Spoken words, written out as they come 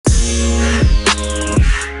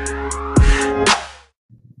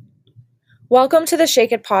Welcome to the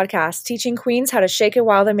Shake It podcast, teaching queens how to shake it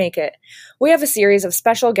while they make it. We have a series of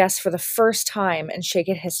special guests for the first time in Shake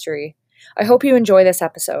It history. I hope you enjoy this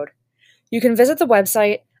episode. You can visit the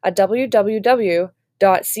website at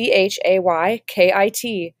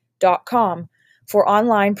www.chaykit.com for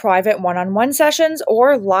online private one-on-one sessions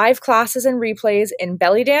or live classes and replays in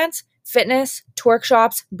belly dance, fitness,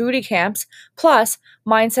 workshops, booty camps, plus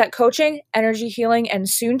mindset coaching, energy healing, and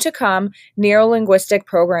soon to come neuro-linguistic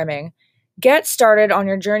programming. Get started on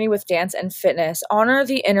your journey with dance and fitness. Honor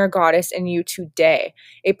the inner goddess in you today.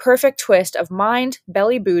 A perfect twist of mind,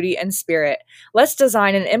 belly, booty, and spirit. Let's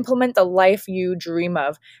design and implement the life you dream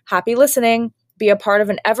of. Happy listening. Be a part of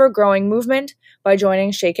an ever-growing movement by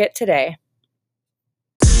joining Shake It today.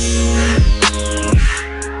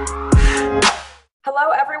 Hello,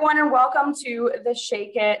 everyone, and welcome to the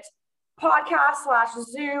Shake It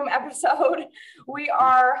podcast/Zoom episode. We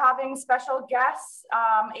are having special guests,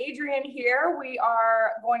 Adrian here. We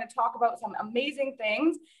are going to talk about some amazing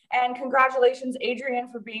things, and congratulations,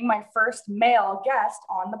 Adrian, for being my first male guest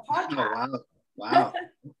on the podcast. Oh, wow.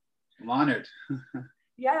 I'm honored.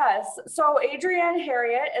 Yes. So Adrian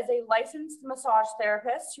Harriet is a licensed massage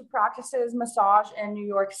therapist who practices massage in New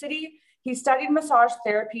York City. He studied massage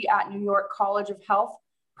therapy at New York College of Health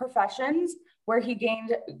Professions, where he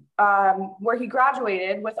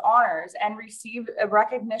graduated with honors and received a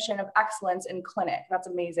recognition of excellence in clinic. That's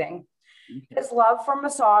amazing. His love for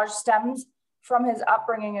massage stems from his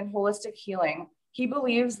upbringing in holistic healing. He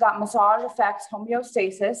believes that massage affects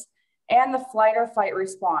homeostasis and the flight or fight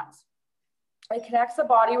response. It connects the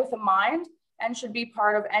body with the mind and should be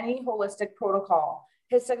part of any holistic protocol.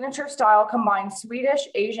 His signature style combines Swedish,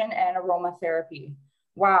 Asian, and aromatherapy.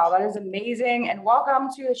 Wow, that is amazing. And welcome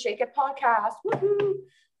to the Shake It podcast. Woohoo!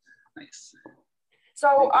 Nice.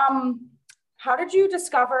 So, how did you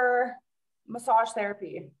discover massage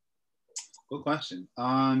therapy? Good question.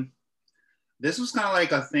 This was kind of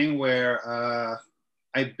like a thing where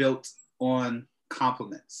I built on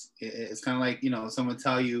compliments. It's kind of like, someone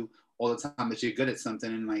tell you all the time that you're good at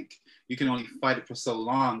something, and like you can only fight it for so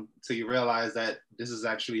long till you realize that this is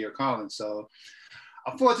actually your calling. So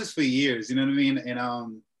I fought this for years, you know what I mean? And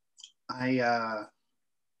I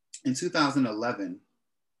in 2011,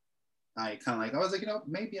 I was like,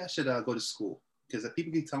 maybe I should go to school, because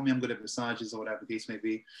people keep telling me I'm good at massages or whatever the case may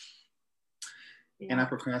be. Yeah. And I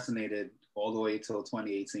procrastinated all the way till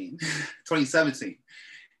 2017,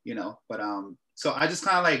 but so I just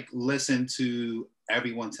kind of like listened to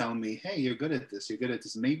everyone telling me, hey, you're good at this,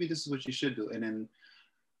 maybe this is what you should do. And then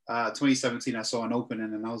 2017, I saw an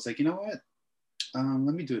opening and I was like, you know what?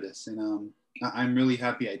 Let me do this. And I'm really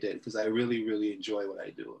happy I did, because I really, really enjoy what I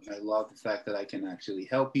do. I love the fact that I can actually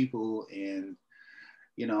help people, and,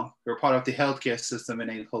 we're part of the healthcare system in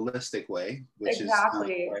a holistic way, which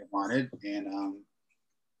exactly is what I wanted. And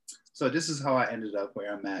so this is how I ended up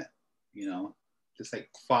where I'm at, just like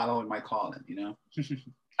following my calling,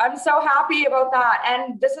 I'm so happy about that.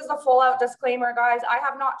 And this is a full out disclaimer, guys. I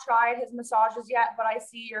have not tried his massages yet, but I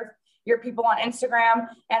see your people on Instagram,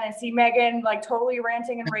 and I see Megan like totally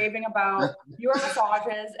ranting and raving about your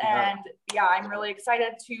massages. And yeah, I'm really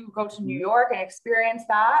excited to go to New York and experience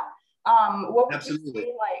that. What would Absolutely.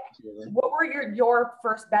 you say, what were your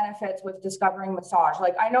first benefits with discovering massage?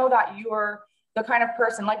 Like, I know that you're the kind of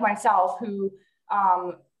person like myself who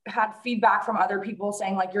had feedback from other people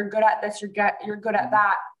saying like, you're good at this, you're good at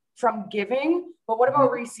that, from giving. But what about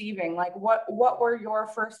receiving? Like, what were your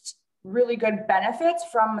first really good benefits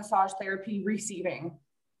from massage therapy receiving?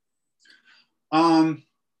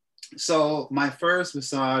 So my first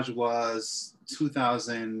massage was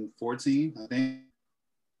 2014, I think.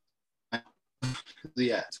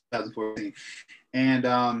 Yeah, 2014. And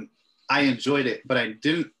I enjoyed it, but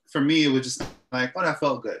for me, it was just like, that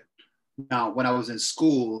felt good. Now, when I was in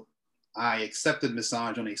school, I accepted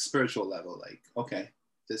massage on a spiritual level. Like, okay,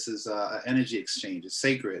 this is an energy exchange. It's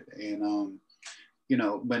sacred. And,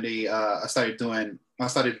 when I started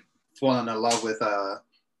falling in love with the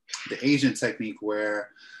Asian technique,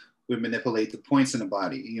 where we manipulate the points in the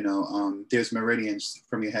body. There's meridians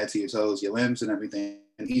from your head to your toes, your limbs and everything.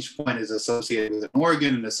 And each point is associated with an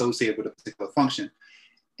organ and associated with a particular function.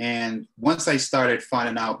 And once I started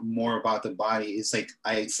finding out more about the body, it's like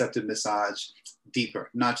I accepted massage deeper,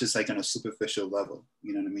 not just like on a superficial level,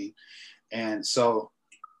 you know what I mean? And so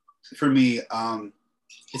for me,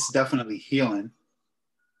 it's definitely healing.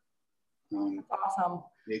 Awesome.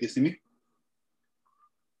 You can see me?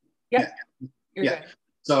 Yep. Yeah. Yeah.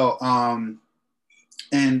 So,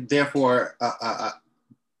 and therefore, I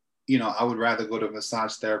would rather go to a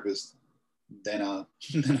massage therapist than a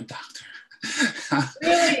doctor.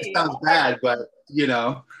 Really? Sounds bad, but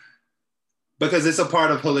because it's a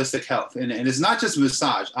part of holistic health, and it's not just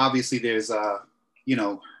massage. Obviously, there's you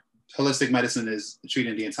know, holistic medicine is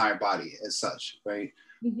treating the entire body as such, right?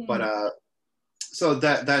 Mm-hmm. But so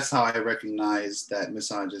that's how I recognize that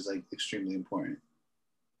massage is like extremely important.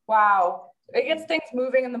 Wow. It gets things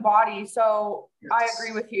moving in the body. So Yes. I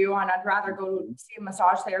agree with you on I'd rather go see a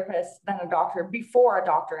massage therapist than a doctor, before a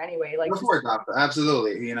doctor anyway. Like before a doctor,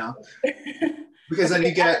 absolutely, you know. Because then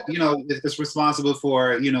you get, you know, it's responsible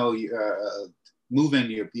for, you know, moving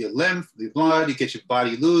your lymph, the blood, you get your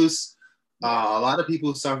body loose. A lot of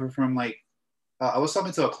people suffer from like, I was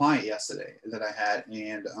talking to a client yesterday that I had,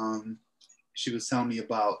 and she was telling me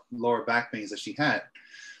about lower back pains that she had.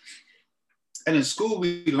 And in school,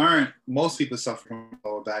 we learned most people suffer from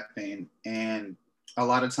lower back pain. And a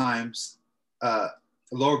lot of times,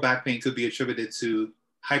 lower back pain could be attributed to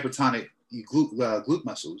hypertonic glute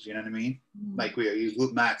muscles, you know what I mean? Mm-hmm. Like where your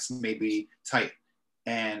glute max may be tight.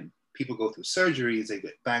 And people go through surgeries, they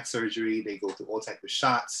get back surgery, they go through all types of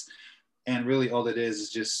shots. And really all it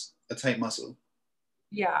is just a tight muscle.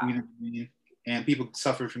 Yeah. You know what I mean? And people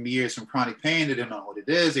suffer from years from chronic pain. They don't know what it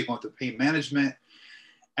is. They're going through pain management.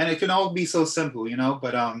 And it can all be so simple, you know,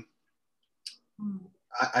 but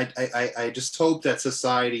I just hope that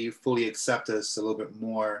society fully accepts us a little bit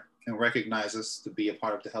more and recognize us to be a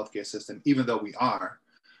part of the healthcare system, even though we are,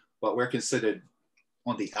 but we're considered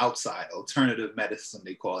on the outside, alternative medicine,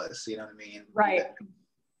 they call us, you know what I mean? Right.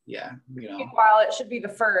 Yeah, you know. While it should be the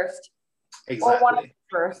first. Exactly. Or one of the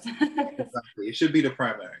first. Exactly. It should be the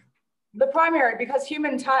primary. The primary, because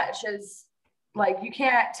human touch is like, you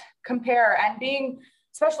can't compare, and being,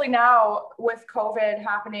 especially now with COVID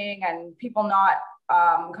happening and people not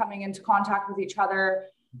coming into contact with each other,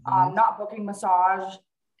 not booking massage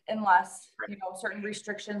unless, you know, certain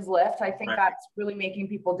restrictions lift. I think that's really making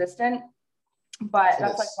people distant. But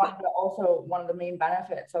that's like one of the main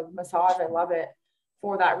benefits of massage. I love it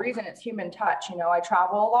for that reason. It's human touch. You know, I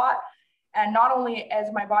travel a lot, and not only is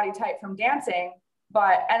my body tight from dancing,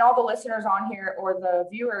 but, and all the listeners on here or the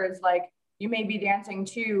viewers, like, you may be dancing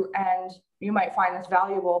too, and you might find this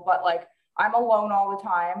valuable, but like, I'm alone all the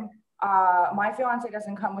time. My fiance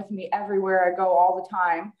doesn't come with me everywhere I go all the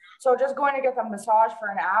time. So just going to get the massage for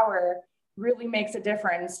an hour really makes a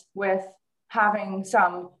difference with having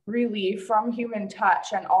some relief from human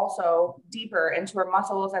touch, and also deeper into our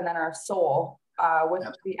muscles and then our soul with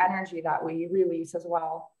the energy that we release as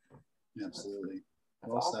well. Absolutely.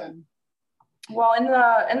 That's awesome. Well, in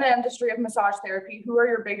the industry of massage therapy, who are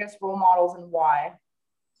your biggest role models and why?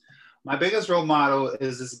 My biggest role model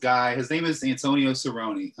is this guy. His name is Antonio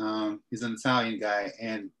Cerrone. He's an Italian guy,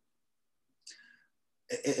 and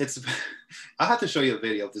it's I'll have to show you a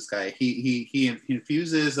video of this guy. He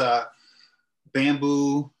infuses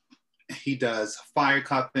bamboo. He does fire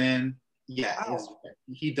cupping. Yeah, wow.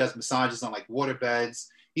 He does massages on like water beds.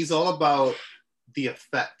 He's all about the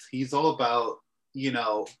effect. He's all about, you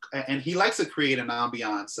know, and he likes to create an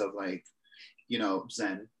ambiance of like, you know,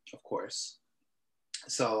 Zen, of course.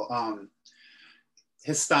 So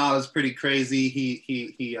his style is pretty crazy.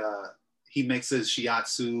 He mixes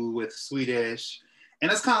shiatsu with Swedish, and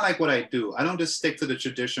that's kind of like what I do. I don't just stick to the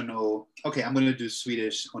traditional, okay, I'm going to do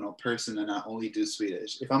Swedish on a person and I only do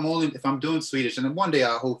Swedish. If I'm doing Swedish, and then one day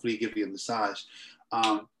I'll hopefully give you a massage,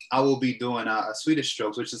 I will be doing a Swedish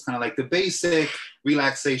strokes, which is kind of like the basic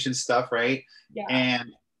relaxation stuff, right? Yeah. And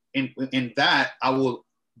in that, I will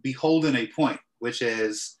be holding a point, which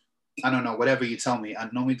is, I don't know, whatever you tell me. I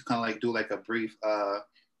normally kind of like do like a brief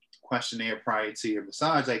questionnaire prior to your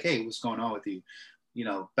massage, like, hey, what's going on with you? You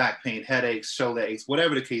know, back pain, headaches, shoulder aches,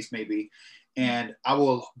 whatever the case may be. And I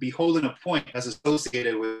will be holding a point that's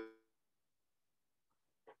associated with.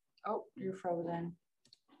 Oh, you're frozen.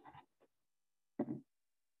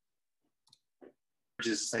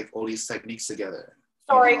 Just like all these techniques together.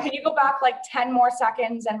 Sorry, can you go back like 10 more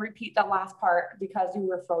seconds and repeat the last part because you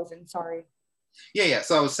were frozen? Sorry. Yeah.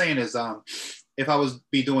 So I was saying is, if I was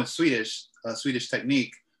be doing Swedish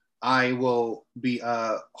technique, I will be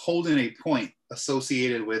holding a point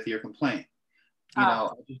associated with your complaint. You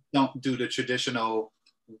know, I don't do the traditional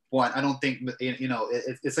one. I don't think, you know,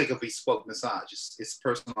 it's like a bespoke massage. It's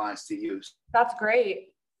personalized to you. That's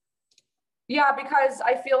great. Yeah, because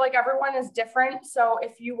I feel like everyone is different. So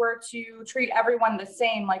if you were to treat everyone the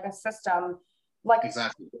same, like a system, like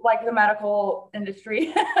exactly, like the medical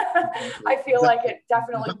industry, I feel like it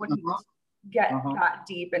definitely wouldn't get that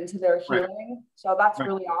deep into their healing. Right. So that's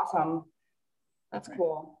really awesome. That's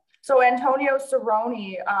cool. So Antonio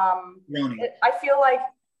Cerrone, I feel like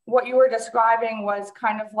what you were describing was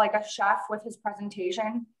kind of like a chef with his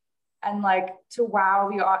presentation. and like to wow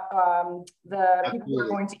the people who are Absolutely.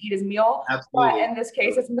 going to eat his meal. But Absolutely. in this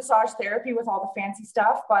case, it's massage therapy with all the fancy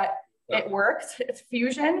stuff, but So, it works. It's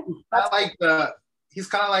fusion. I That's like the he's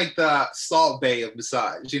kind of like the Salt Bay of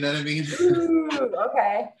massage. You know what I mean? ooh,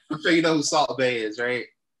 okay. I'm sure you know who Salt Bay is, right?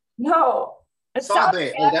 No, it Salt sounds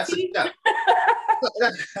Bay. Oh, that's a fancy.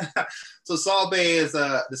 chef. So Salt Bay is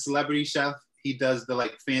the celebrity chef. He does the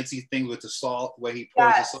like fancy thing with the salt where he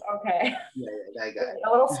pours the Yes, salt. okay. Yeah, yeah, that guy.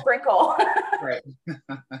 A little sprinkle. Right.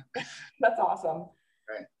 That's awesome.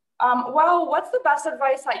 Right. Well, what's the best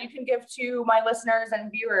advice that you can give to my listeners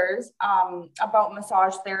and viewers about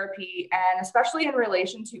massage therapy, and especially in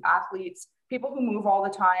relation to athletes, people who move all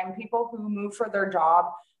the time, people who move for their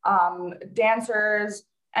job, dancers,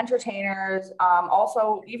 entertainers,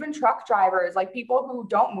 also even truck drivers, like people who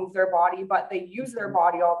don't move their body, but they use their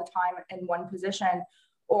body all the time in one position,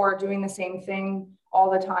 or doing the same thing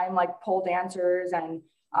all the time, like pole dancers and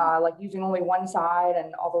like using only one side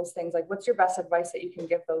and all those things. Like, what's your best advice that you can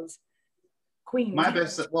give those queens? My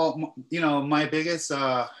best, well, my biggest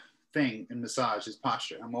thing in massage is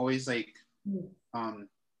posture. I'm always like,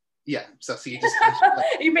 yeah. So you just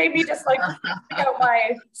you made me just like pick out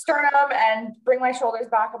my sternum and bring my shoulders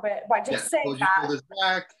back a bit by just saying hold your that. shoulders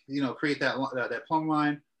back. Create that plumb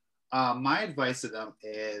line. My advice to them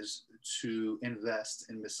is to invest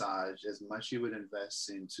in massage as much as you would invest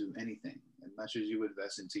into anything, as much as you would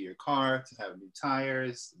invest into your car, to have new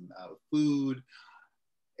tires, food.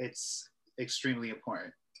 It's extremely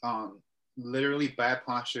important. Literally, bad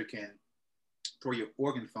posture can throw your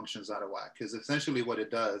organ functions out of whack, because essentially what it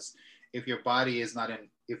does, if your body is not in,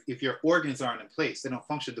 if your organs aren't in place, they don't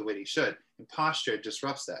function the way they should, and posture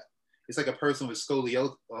disrupts that. It's like a person with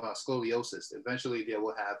scoliosis. Eventually, they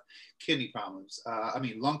will have kidney problems,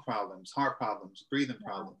 lung problems, heart problems, breathing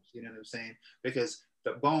problems. You know what I'm saying? Because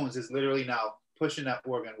the bones is literally now pushing that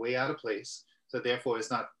organ way out of place. So therefore,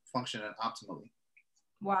 it's not functioning optimally.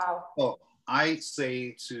 Wow. So I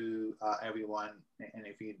say to everyone, and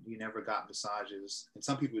if you never got massages, and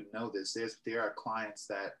some people know this, there are clients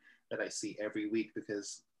that I see every week,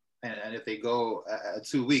 because, and if they go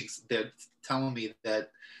 2 weeks, they're telling me that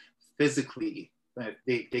physically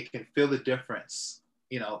they can feel the difference,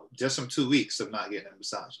 just from 2 weeks of not getting a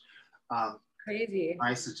massage. Crazy.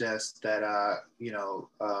 I suggest that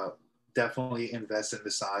definitely invest in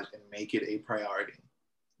massage and make it a priority.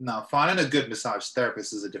 Now, finding a good massage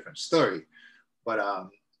therapist is a different story, but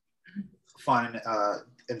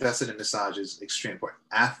investing in massage is extremely important.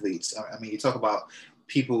 Athletes, I mean, you talk about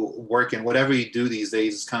people working, whatever you do these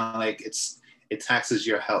days, it's kind of like it taxes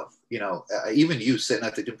your health. Even you sitting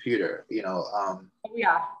at the computer, Oh,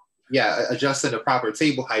 yeah. Yeah, adjusting the proper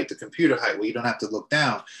table height to computer height where you don't have to look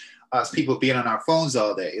down. Us people being on our phones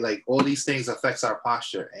all day, like all these things affects our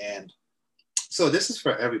posture. And so this is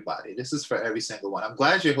for everybody. This is for every single one. I'm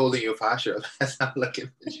glad you're holding your posture up as I'm looking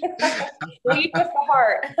at you. Lead with the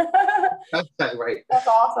heart. That's right. That's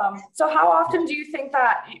awesome. So how often do you think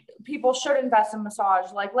that people should invest in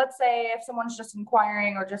massage? Like, let's say if someone's just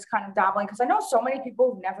inquiring or just kind of dabbling, because I know so many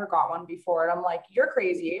people who've never got one before, and I'm like, you're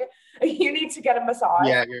crazy. You need to get a massage.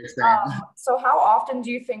 Yeah, you're saying. So how often do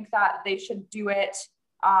you think that they should do it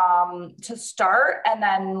to start, and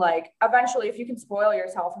then like eventually if you can spoil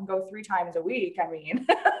yourself and go 3 times a week, I mean,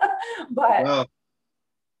 but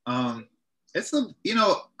well,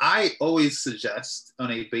 I always suggest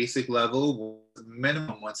on a basic level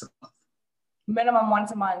minimum once a month. Minimum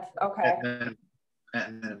once a month. Okay.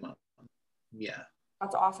 At minimum. Yeah.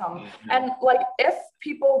 That's awesome. Mm-hmm. And like, if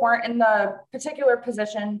people weren't in the particular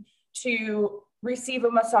position to receive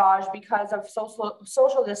a massage because of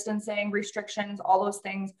social distancing restrictions, all those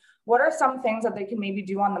things, what are some things that they can maybe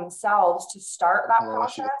do on themselves to start that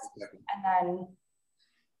process? And then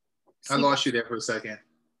I lost you there for a second.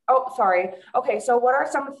 Oh, sorry. Okay. So what are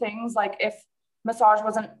some things, like if massage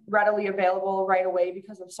wasn't readily available right away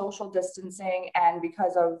because of social distancing and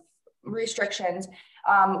because of restrictions,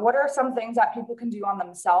 what are some things that people can do on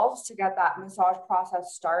themselves to get that massage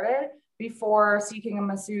process started before seeking a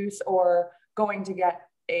masseuse or going to get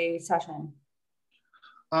a session?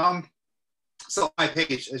 So my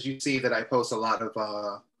page, as you see, that I post a lot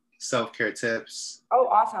of self-care tips. Oh,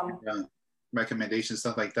 awesome. Recommendations,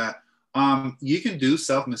 stuff like that. You can do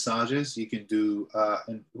self massages. You can do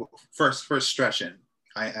first stretching.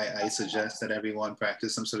 I suggest that everyone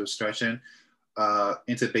practice some sort of stretching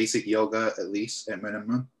into basic yoga, at least at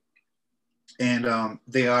minimum. And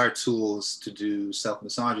they are tools to do self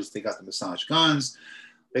massages. They got the massage guns.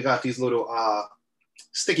 They got these little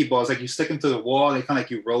sticky balls, like you stick them to the wall. They kind of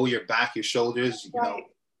like you roll your back, your shoulders, you know,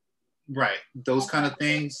 right? Those kind of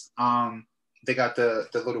things. they got the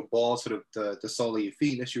little balls for the sole of your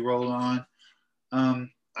feet that you roll on.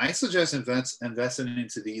 I suggest investing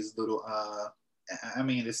into these little. I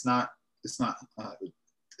mean, it's not.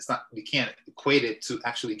 We can't equate it to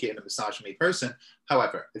actually getting a massage from a person.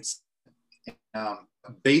 However, it's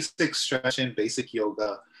basic stretching, basic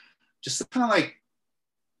yoga, just to kind of like,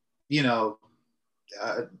 you know,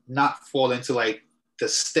 not fall into like the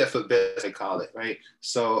stiff abyss, I call it, right?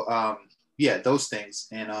 So yeah, those things.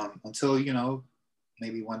 And until, you know,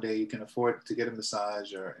 maybe one day you can afford to get a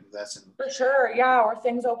massage or invest in. For sure, yeah, or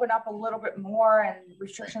things open up a little bit more and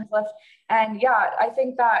restrictions lift. And yeah, I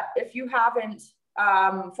think that if you haven't,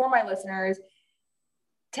 for my listeners,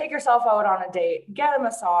 take yourself out on a date, get a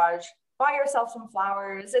massage, buy yourself some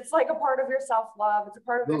flowers. It's like a part of your self-love. It's a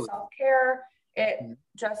part of your self-care. It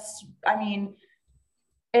just, I mean,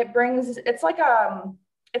 it brings, it's like a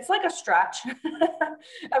stretch.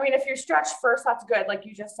 I mean, if you stretch first, that's good, like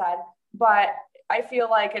you just said, but I feel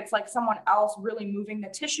like it's like someone else really moving the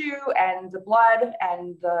tissue and the blood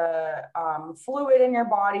and the fluid in your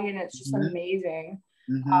body. And it's just amazing.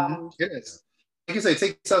 It is. Like you say,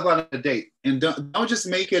 take yourself out on a date and don't just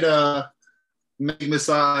make it make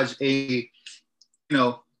massage a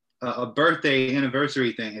birthday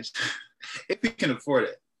anniversary thing. It's, if you can afford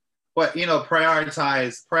it, but you know,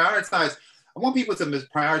 prioritize. I want people to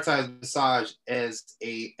prioritize massage as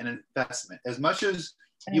an investment as much as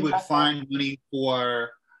you would find money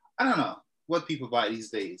for, I don't know what people buy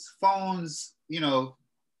these days, phones, you know,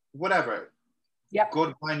 whatever. Yep. Go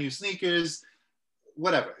to buy new sneakers,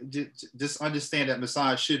 whatever. Just understand that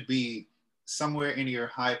massage should be somewhere in your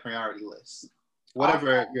high priority list,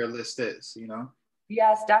 whatever your list is, you know?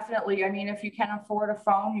 Yes, definitely. I mean, if you can afford a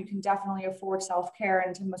phone, you can definitely afford self-care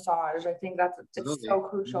into massage. I think it's so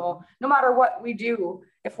crucial. No matter what we do,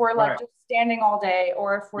 if we're like just standing all day,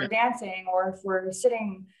 or if we're dancing, or if we're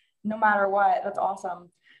sitting, no matter what, that's awesome.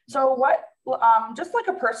 So what, just like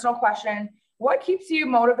a personal question, what keeps you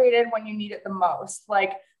motivated when you need it the most?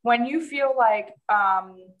 Like when you feel like,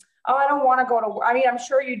 oh, I don't want to go to work. I mean, I'm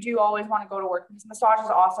sure you do always want to go to work because massage is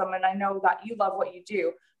awesome. And I know that you love what you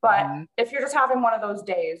do. But if you're just having one of those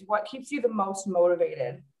days, what keeps you the most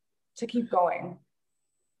motivated to keep going?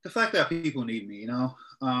 The fact that people need me, you know.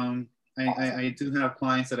 I do have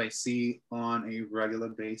clients that I see on a regular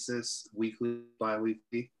basis, weekly,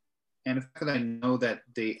 bi-weekly. And the fact that I know that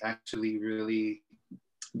they actually really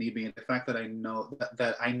need me, and the fact that I know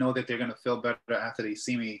that they're going to feel better after they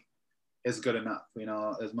see me is good enough. You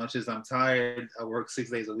know, as much as I'm tired, I work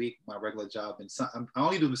 6 days a week, my regular job, and I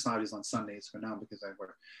only do massages on Sundays for now because I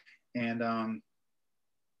work. And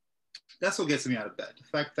that's what gets me out of bed. The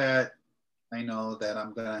fact that I know that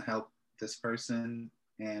I'm gonna help this person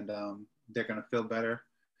and they're gonna feel better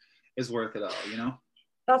is worth it all, you know?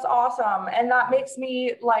 That's awesome. And that makes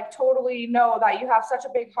me like totally know that you have such a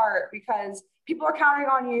big heart because people are counting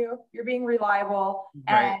on you, you're being reliable,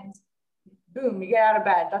 and boom, you get out of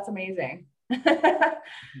bed. That's amazing.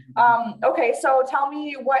 Okay, so tell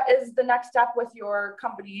me, what is the next step with your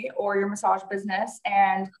company or your massage business?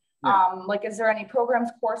 And like, is there any programs,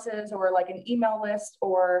 courses, or like an email list,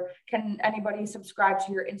 or can anybody subscribe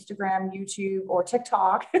to your Instagram, YouTube, or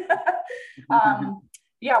TikTok?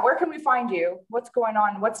 Yeah, where can we find you? What's going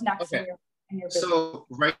on? What's next in your business? So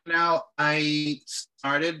right now I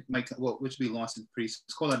started which we launched in it's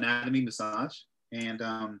called Anatomy Massage, and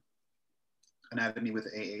Anatomy with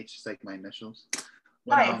AH, it's like my initials.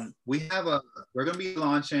 But nice. We're gonna be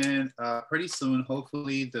launching pretty soon,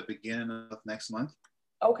 hopefully the beginning of next month.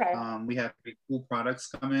 Okay. We have pretty cool products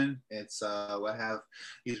coming. It's we have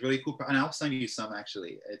these really cool, and I'll send you some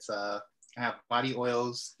actually. It's I have body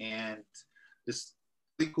oils and this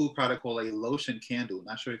really cool product called a lotion candle.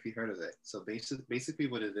 Not sure if you heard of it. So basically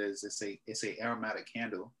what it is, it's a aromatic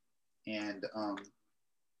candle, and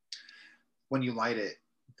when you light it,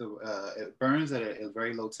 it burns at a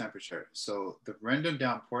very low temperature. So the rendered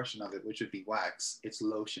down portion of it, which would be wax, it's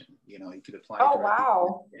lotion. You know, you could apply. Oh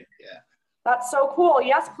wow! Yeah, that's so cool.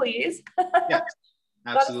 Yes, please. Yes,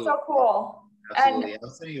 absolutely. That's so cool. Absolutely. I'll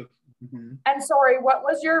send you. And sorry, what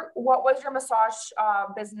was your massage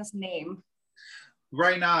business name?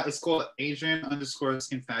 Right now, it's called Adrian _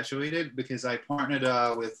 Skin Infatuated because I partnered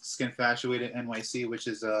with Skin Infatuated NYC, which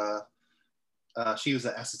is she was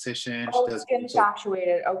an esthetician. Oh, Skin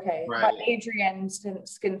Infatuated. Okay. Right. But Adrian Skin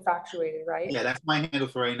Infatuated, right? Yeah, that's my handle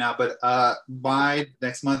for right now. But by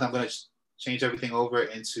next month, I'm going to change everything over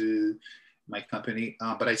into my company.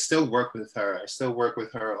 But I still work with her. I still work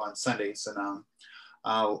with her on Sundays. And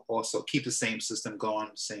I'll also keep the same system going,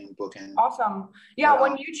 same booking. Awesome. Yeah,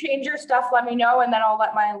 when you change your stuff, let me know, and then I'll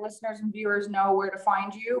let my listeners and viewers know where to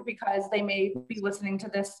find you, because they may be listening to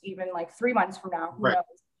this even like 3 months from now. Who knows?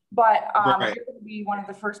 But you're going to be one of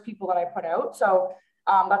the first people that I put out. So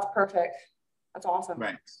that's perfect. That's awesome.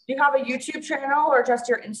 Right. Do you have a YouTube channel or just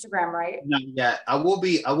your Instagram, right? Not yet. I will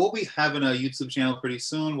be having a YouTube channel pretty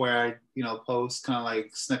soon where I, you know, post kind of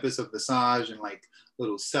like snippets of massage and like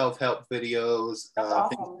little self-help videos. That's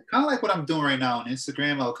awesome. Kind of like what I'm doing right now on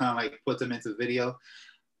Instagram. I'll kind of like put them into video.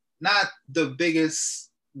 Not the biggest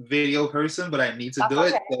video person, but I need to do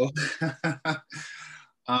it.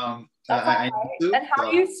 So I need to. And how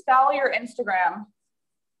do you spell your Instagram?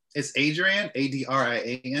 It's Adrian,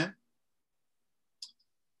 Adrian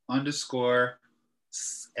 _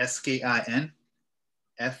 SKIN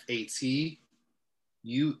FATUATED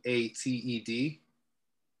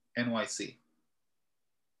NYC.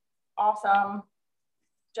 Awesome.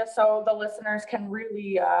 Just so the listeners can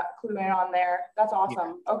really clue in on there. That's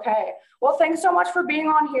awesome. Yeah. Okay. Well, thanks so much for being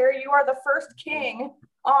on here. You are the first king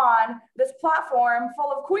on this platform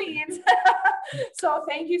full of queens. So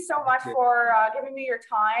thank you so much for giving me your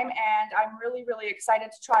time. And I'm really, really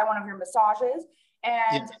excited to try one of your massages.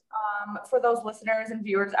 And for those listeners and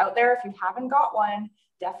viewers out there, if you haven't got one,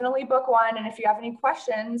 definitely book one. And if you have any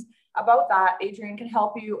questions about that, Adrian can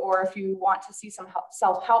help you. Or if you want to see some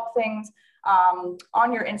self-help things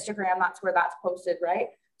on your Instagram, that's where that's posted, right?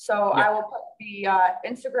 So I will put the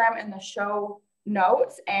Instagram in the show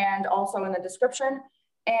notes and also in the description.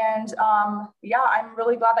 And yeah, I'm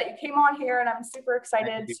really glad that you came on here, and I'm super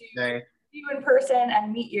excited to see you in person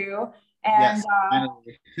and meet you. And I'm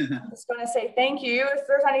just going to say thank you. If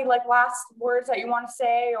there's any like last words that you want to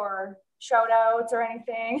say, or shout outs or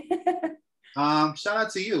anything. Shout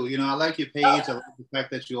out to you. You know, I like your page. I like the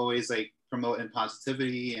fact that you always like promoting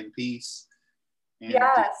positivity and peace. And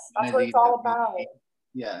yes, that's what it's all about.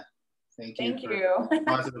 Yeah. Thank you.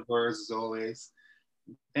 Positive words as always.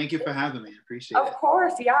 Thank you for having me. I appreciate it. Of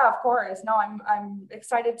course. Yeah, of course. No, I'm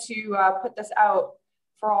excited to put this out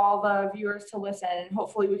for all the viewers to listen, and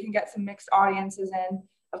hopefully we can get some mixed audiences in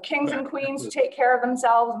of kings and queens who take care of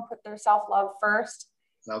themselves and put their self-love first.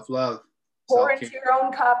 Self-love. Pour into your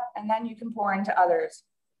own cup, and then you can pour into others.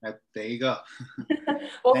 There you go.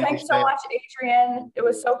 Well, thanks so much, Adrian. It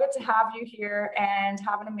was so good to have you here, and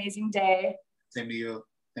have an amazing day. Same to you.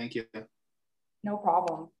 Thank you. No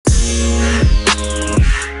problem.